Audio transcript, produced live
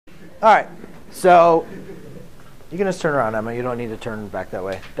All right. So you can just turn around, Emma. You don't need to turn back that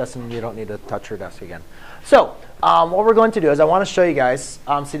way. Dustin, you don't need to touch your desk again. So what we're going to do is I want to show you guys,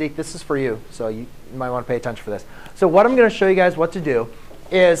 Sadiq, this is for you, so you might want to pay attention for this. So what I'm going to show you guys what to do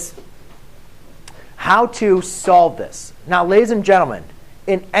is how to solve this. Now, ladies and gentlemen,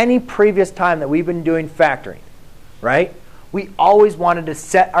 in any previous time that we've been doing factoring, right, we always wanted to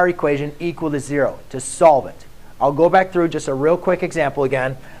set our equation equal to 0 to solve it. I'll go back through just a real quick example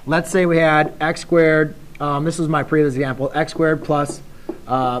again. Let's say we had x squared. This was my previous example. X squared plus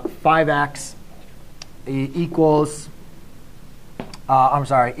 5x equals,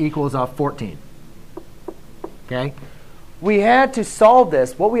 equals 14. Okay? We had to solve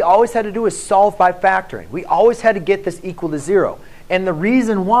this. What we always had to do is solve by factoring. We always had to get this equal to 0. And the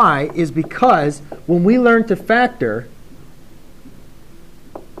reason why is because when we learn to factor,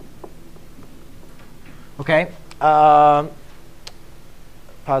 okay,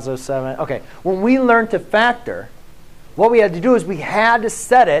 positive 7. Okay, when we learn to factor, what we had to do is we had to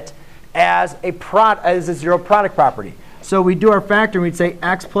set it as a zero product property. So we do our factor, and we'd say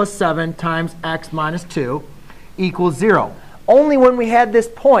x plus 7 times x minus 2 equals 0. Only when we had this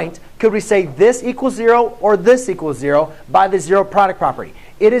point could we say this equals 0 or this equals 0 by the zero product property.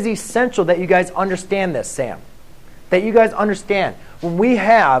 It is essential that you guys understand this, Sam. That you guys understand. When we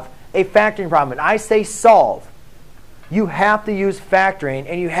have a factoring problem and I say solve, you have to use factoring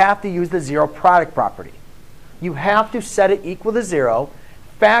and you have to use the zero product property. You have to set it equal to 0,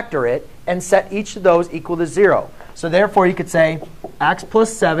 factor it, and set each of those equal to 0. So therefore, you could say x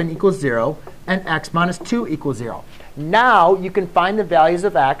plus 7 equals 0 and x minus 2 equals 0. Now you can find the values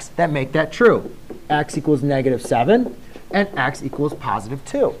of x that make that true. X equals negative 7 and x equals positive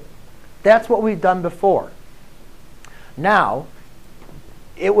 2. That's what we've done before. Now,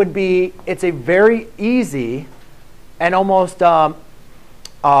 it's a very easy and almost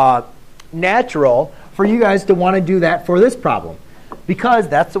natural for you guys to want to do that for this problem. Because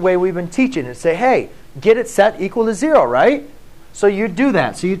that's the way we've been teaching it. Say, hey, get it set equal to 0, right? So you'd do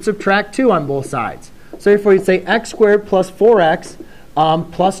that. So you'd subtract 2 on both sides. So therefore, you'd say x squared plus 4x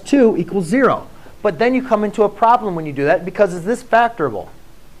plus 2 equals 0. But then you come into a problem when you do that, because is this factorable?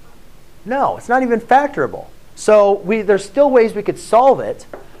 No, it's not even factorable. So there's still ways we could solve it,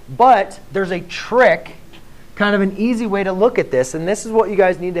 but there's a trick, kind of an easy way to look at this, and this is what you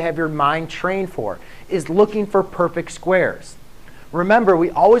guys need to have your mind trained for, is looking for perfect squares. Remember, we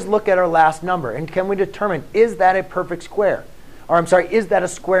always look at our last number, and can we determine, is that a perfect square? Or I'm sorry, is that a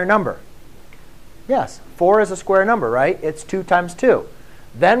square number? Yes, 4 is a square number, right? It's 2 times 2.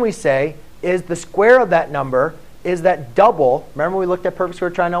 Then we say, is the square of that number, is that double? Remember we looked at perfect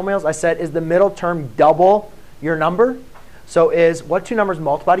square trinomials? I said, is the middle term double your number? So is what two numbers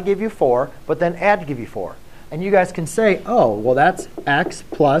multiply to give you 4, but then add to give you 4? And you guys can say, oh, well, that's x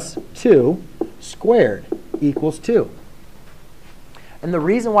plus 2 squared equals 2. And the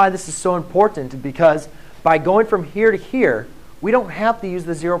reason why this is so important is because by going from here to here, we don't have to use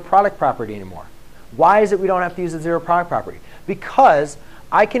the zero product property anymore. Why is it we don't have to use the zero product property? Because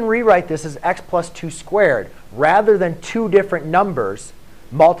I can rewrite this as x plus 2 squared rather than two different numbers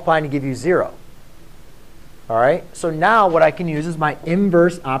multiplying to give you 0. All right? So now what I can use is my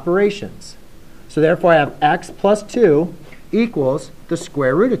inverse operations. So therefore, I have x plus 2 equals the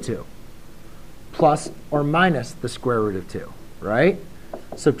square root of 2 plus or minus the square root of 2, right?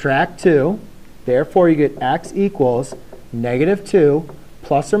 Subtract 2. Therefore, you get x equals negative 2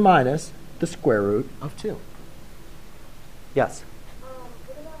 plus or minus the square root of 2. Yes?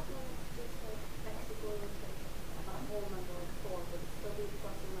 What about when it's just like x equals like a whole number like 4, would it still be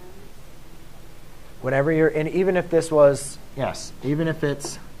plus or minus? Whenever you're, and even if this was, yes, even if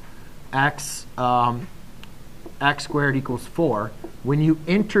it's x, x squared equals 4, when you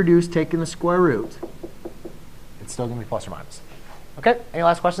introduce taking the square root, it's still going to be plus or minus. OK? Any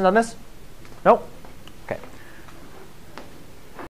last questions on this? Nope? OK.